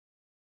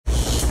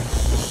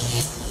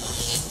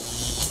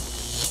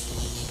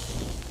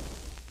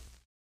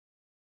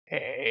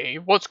Hey,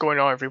 what's going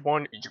on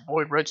everyone? It's your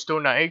boy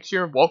Redstone9X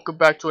here. Welcome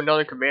back to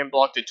another command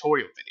block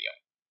tutorial video.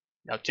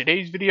 Now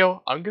today's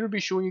video, I'm going to be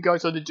showing you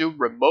guys how to do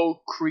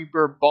remote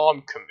creeper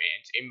bomb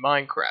commands in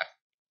Minecraft.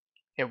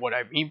 And what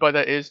I mean by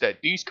that is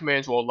that these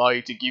commands will allow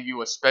you to give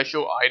you a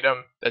special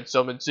item that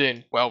summons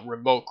in, well,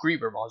 remote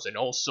creeper bombs, and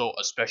also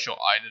a special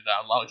item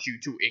that allows you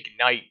to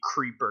ignite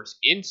creepers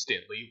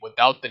instantly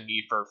without the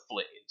need for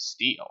flint and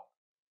steel.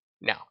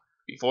 Now,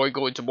 before we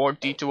go into more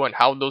detail on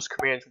how those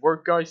commands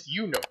work, guys,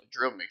 you know the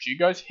drill. Make sure you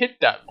guys hit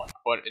that like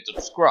button and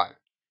subscribe.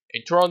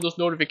 And turn on those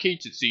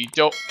notifications so you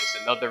don't miss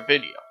another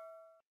video.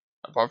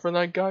 Apart from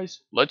that, guys,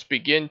 let's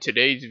begin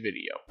today's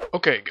video.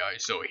 Okay,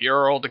 guys, so here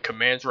are all the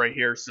commands right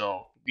here.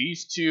 So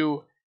these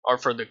two are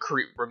for the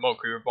remote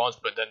creeper bombs,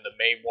 but then the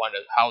main one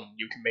is how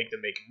you can make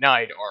them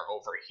ignite are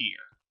over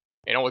here.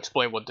 And I'll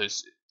explain what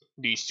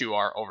these two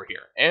are over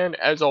here. And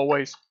as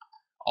always,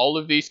 all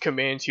of these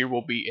commands here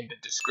will be in the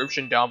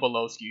description down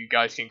below so you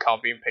guys can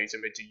copy and paste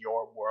them into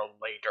your world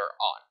later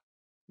on.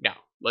 Now,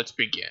 let's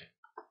begin.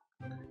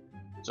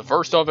 So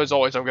first off, as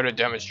always, I'm going to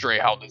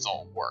demonstrate how this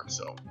all works.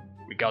 So,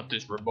 we got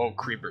this remote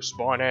creeper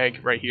spawn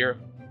egg right here.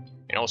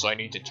 And also I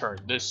need to turn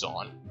this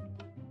on.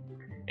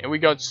 And we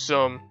got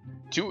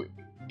two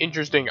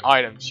interesting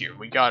items here.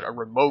 We got a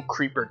remote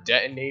creeper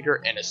detonator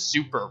and a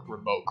super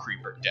remote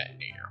creeper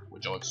detonator,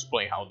 which I'll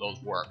explain how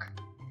those work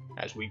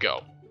as we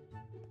go.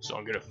 So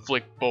I'm going to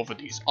flick both of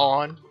these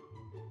on.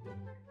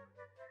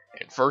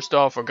 And first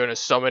off, we're going to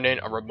summon in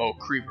a remote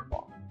creeper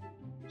bomb.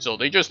 So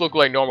they just look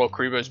like normal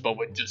creepers, but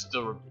with just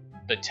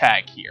the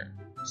tag here.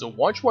 So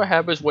watch what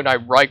happens when I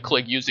right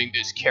click using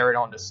this carrot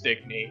on the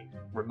stick named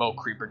remote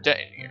creeper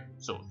detonator.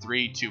 So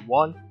 3, 2,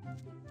 1.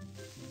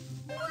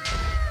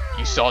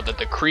 You saw that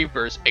the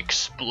creepers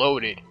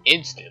exploded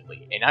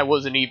instantly, and I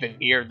wasn't even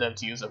near them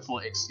to use a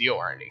flint and steel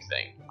or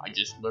anything. I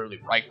just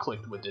literally right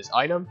clicked with this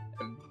item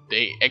and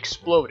they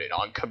exploded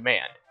on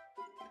command.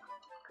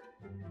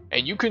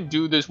 And you can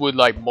do this with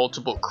like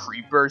multiple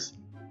creepers.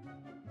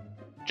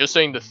 Just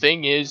saying, the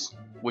thing is,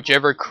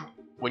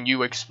 when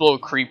you explode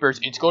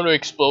creepers, it's going to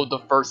explode the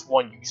first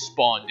one you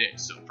spawned in.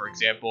 So for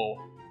example,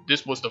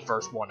 this was the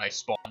first one I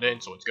spawned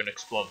in, so it's going to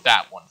explode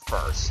that one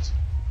first.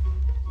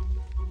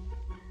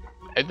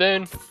 And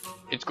then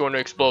it's going to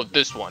explode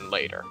this one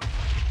later.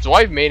 So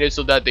I've made it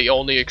so that they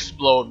only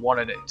explode one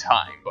at a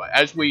time. But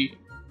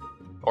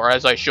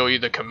as I show you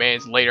the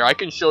commands later, I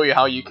can show you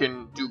how you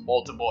can do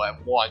multiple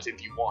at once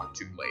if you want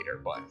to later.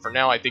 But for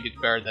now, I think it's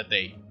better that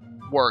they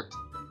worked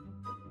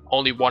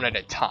only one at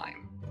a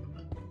time.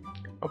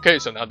 Okay,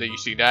 so now that you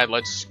see that,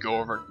 let's go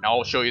over. Now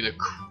I'll show you the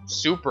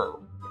super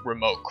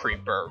remote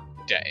creeper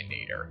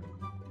detonator.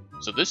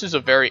 So this is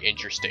a very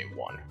interesting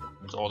one.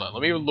 So hold on,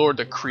 let me lure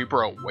the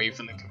creeper away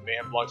from the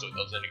command block so it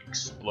doesn't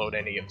explode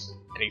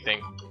anything.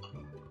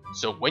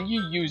 So when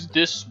you use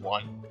this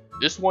one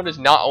is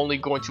not only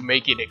going to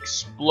make it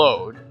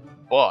explode,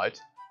 but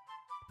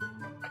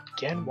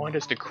again, why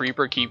does the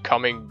creeper keep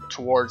coming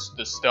towards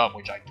the stuff,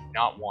 which I do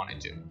not want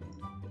it to?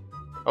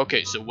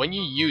 Okay, so when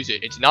you use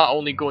it, it's not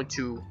only going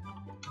to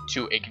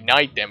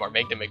ignite them or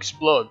make them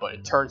explode, but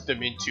it turns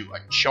them into a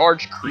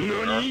charge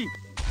creeper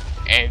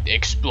and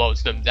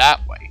explodes them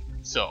that way.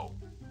 So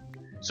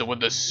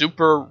with the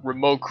super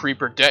remote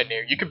creeper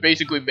detonator, you can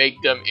basically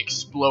make them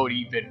explode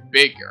even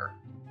bigger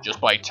just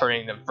by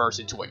turning them first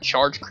into a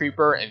charge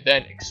creeper and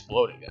then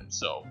exploding them.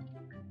 So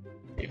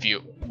if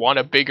you want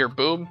a bigger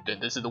boom,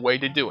 then this is the way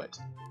to do it.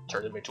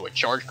 Turn them into a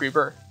charge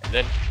creeper and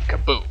then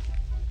kaboom.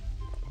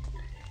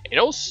 And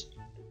also,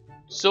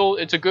 so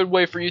it's a good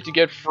way for you to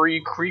get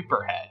free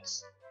creeper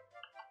heads,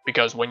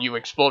 because when you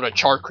explode a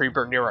charge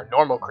creeper near a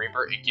normal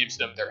creeper, it gives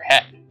them their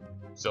head.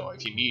 So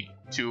if you need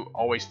to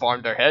always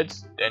farm their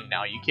heads, then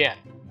now you can.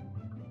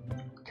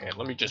 Okay,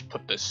 let me just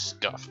put this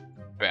stuff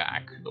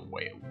back the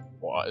way it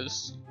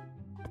was.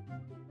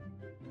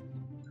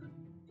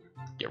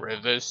 Get rid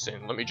of this,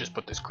 and let me just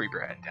put this creeper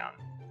head down.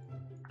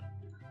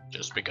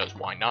 Just because,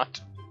 why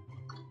not?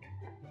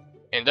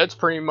 And that's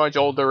pretty much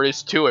all there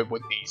is to it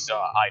with these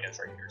items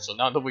right here. So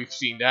now that we've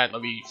seen that,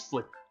 let me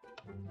flip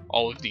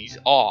all of these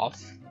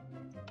off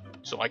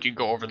so I can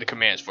go over the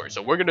commands for it.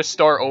 So we're going to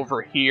start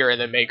over here and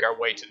then make our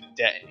way to the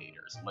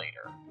detonators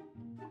later.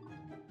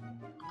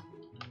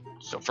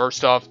 So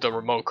first off, the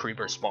remote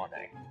creeper spawn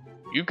egg.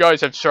 You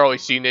guys have surely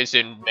seen this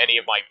in many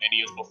of my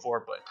videos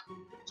before, but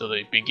so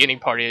the beginning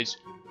part is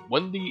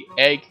when the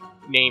egg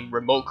named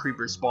remote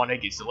creeper spawn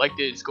egg is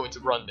selected, it's going to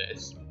run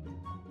this.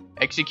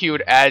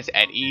 Execute as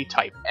at E,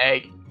 type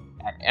egg,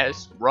 at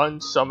S,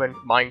 run summon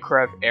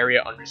Minecraft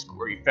area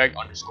underscore effect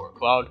underscore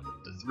cloud,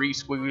 the 3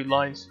 squiggly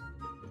lines,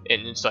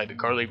 and inside the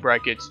curly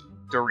brackets,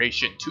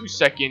 duration 2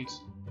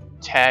 seconds,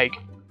 tag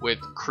with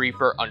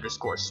creeper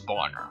underscore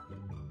spawner.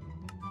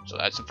 So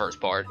that's the first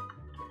part.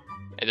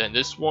 And then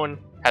this one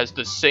has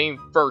the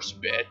same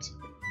first bit.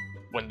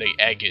 When the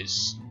egg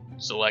is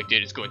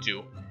selected, it's going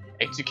to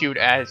execute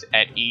as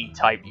at E,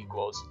 type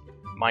equals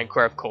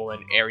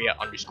Minecraft area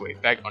underscore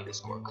effect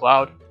underscore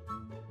cloud,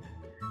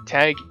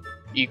 tag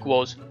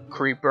equals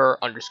creeper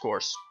underscore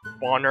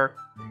spawner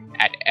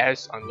at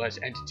S unless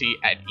entity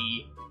at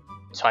E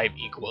type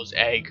equals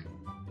egg,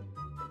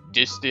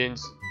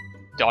 distance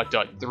dot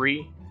dot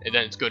 3, and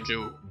then it's going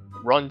to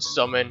run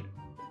summon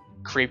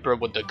creeper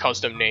with the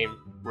custom name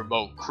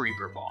remote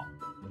creeper bomb.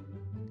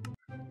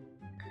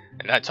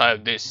 And that's how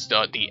this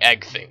the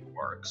egg thing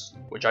works,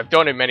 which I've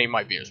done in many of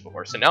my videos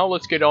before. So now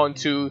let's get on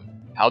to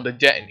how the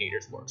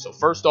detonators work. So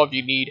first off,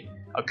 you need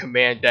a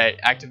command that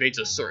activates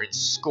a certain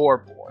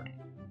scoreboard.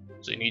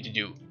 So you need to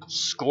do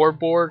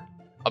scoreboard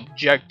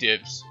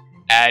objectives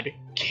add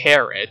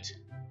caret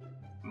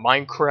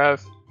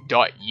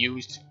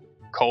minecraft.used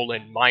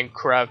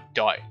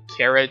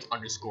minecraft.caret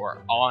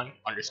 _on_a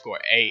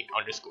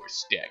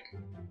 _stick.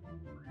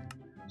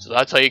 So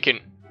that's how you can.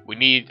 We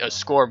need a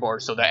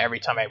scoreboard so that every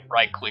time I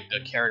right click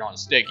the caret on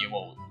stick, it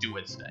will do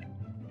its thing.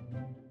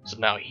 So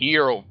now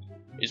here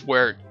is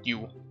where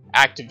you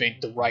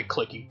activate the right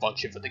clicking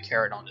function for the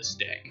caret on the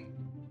stick.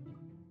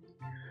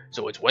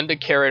 So it's when the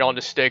caret on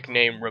the stick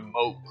named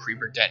remote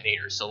creeper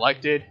detonator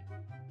selected,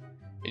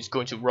 it's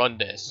going to run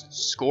this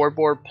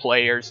scoreboard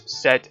players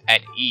set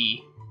at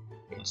E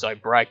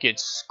inside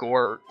brackets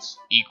scores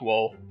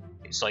equal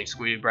inside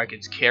square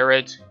brackets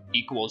caret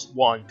equals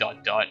 1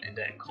 dot dot and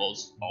then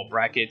close all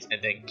brackets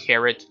and then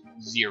caret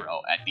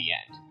 0 at the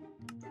end.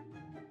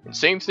 And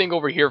same thing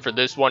over here for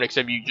this one,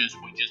 except we just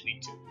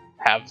need to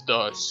have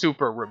the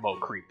super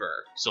remote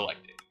creeper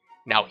selected.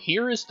 Now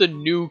here is the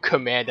new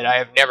command that I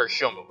have never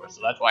shown before,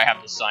 so that's why I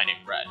have the sign in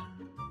red.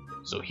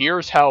 So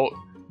here's how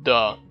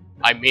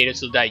I made it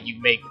so that you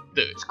make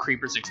the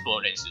creepers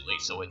explode instantly.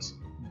 So it's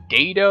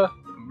data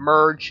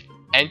merge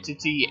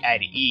entity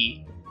at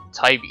E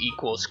type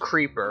equals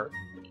creeper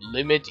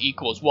limit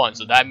equals 1.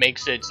 So that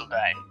makes it so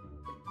that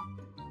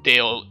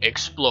they'll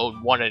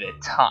explode one at a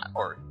time,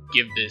 or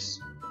give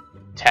this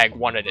tag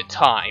one at a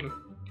time.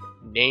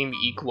 Name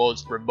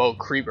equals remote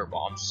creeper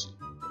bombs,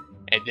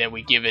 and then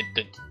we give it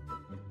the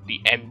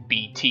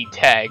MBT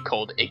tag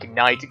called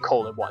ignite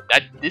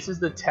 :1. This is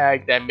the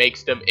tag that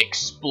makes them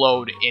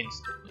explode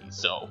instantly.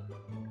 So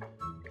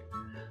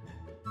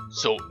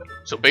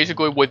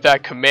basically with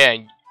that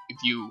command, if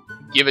you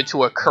give it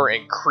to a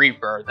current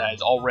creeper that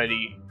is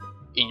already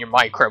in your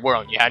Minecraft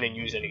world, you hadn't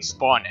used any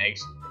spawn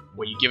eggs,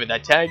 when you give it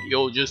that tag,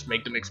 it'll just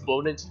make them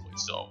explode instantly.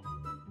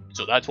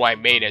 So that's why I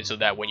made it so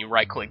that when you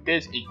right click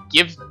this, it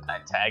gives them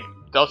that tag,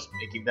 thus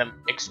making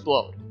them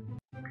explode.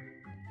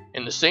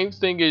 And the same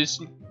thing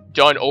is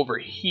done over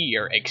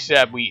here,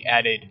 except we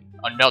added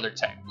another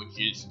tag, which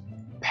is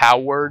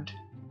powered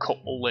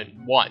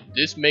 :1.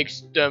 This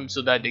makes them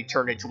so that they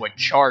turn into a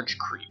charge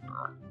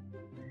creeper.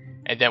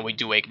 And then we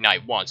do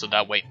ignite 1, so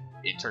that way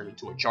it turns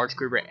into a charge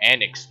creeper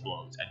and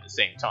explodes at the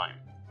same time.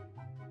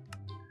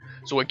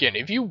 So again,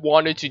 if you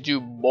wanted to do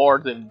more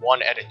than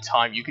one at a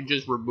time, you can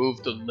just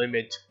remove the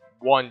limit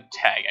 1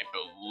 tag, I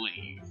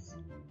believe.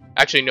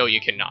 Actually, no, you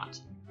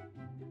cannot,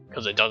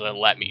 because it doesn't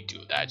let me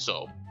do that.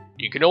 So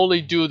you can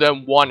only do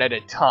them one at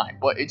a time,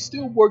 but it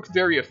still works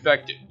very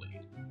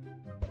effectively.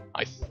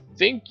 I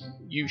think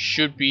you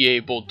should be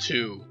able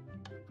to.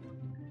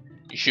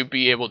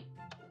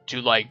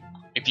 Like,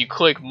 if you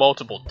click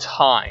multiple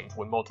times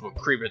with multiple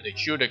creepers, they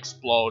should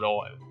explode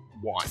all at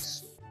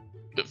once.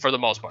 For the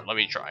most part, let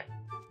me try.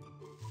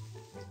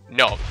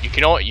 No, you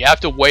have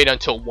to wait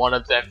until one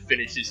of them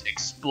finishes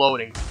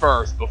exploding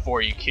first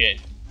before you can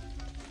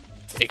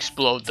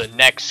explode the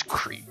next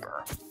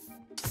creeper.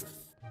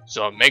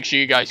 So make sure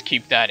you guys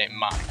keep that in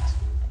mind.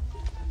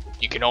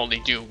 You can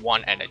only do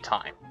one at a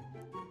time,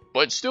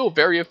 but still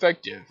very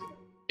effective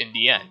in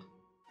the end.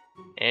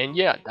 And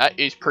yeah, that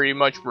is pretty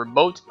much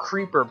remote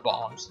creeper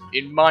bombs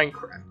in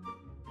Minecraft.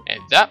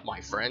 And that,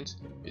 my friends,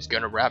 is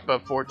gonna wrap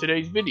up for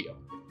today's video.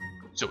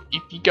 So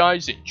if you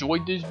guys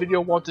enjoyed this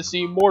video and want to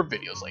see more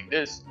videos like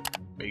this,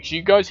 make sure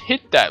you guys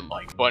hit that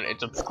like button and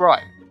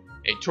subscribe.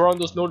 And turn on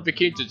those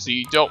notifications so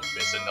you don't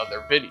miss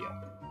another video.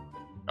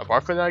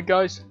 Apart from that,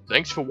 guys,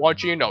 thanks for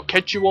watching, and I'll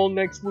catch you all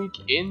next week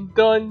in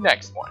the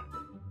next one.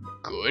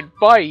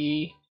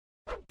 Goodbye!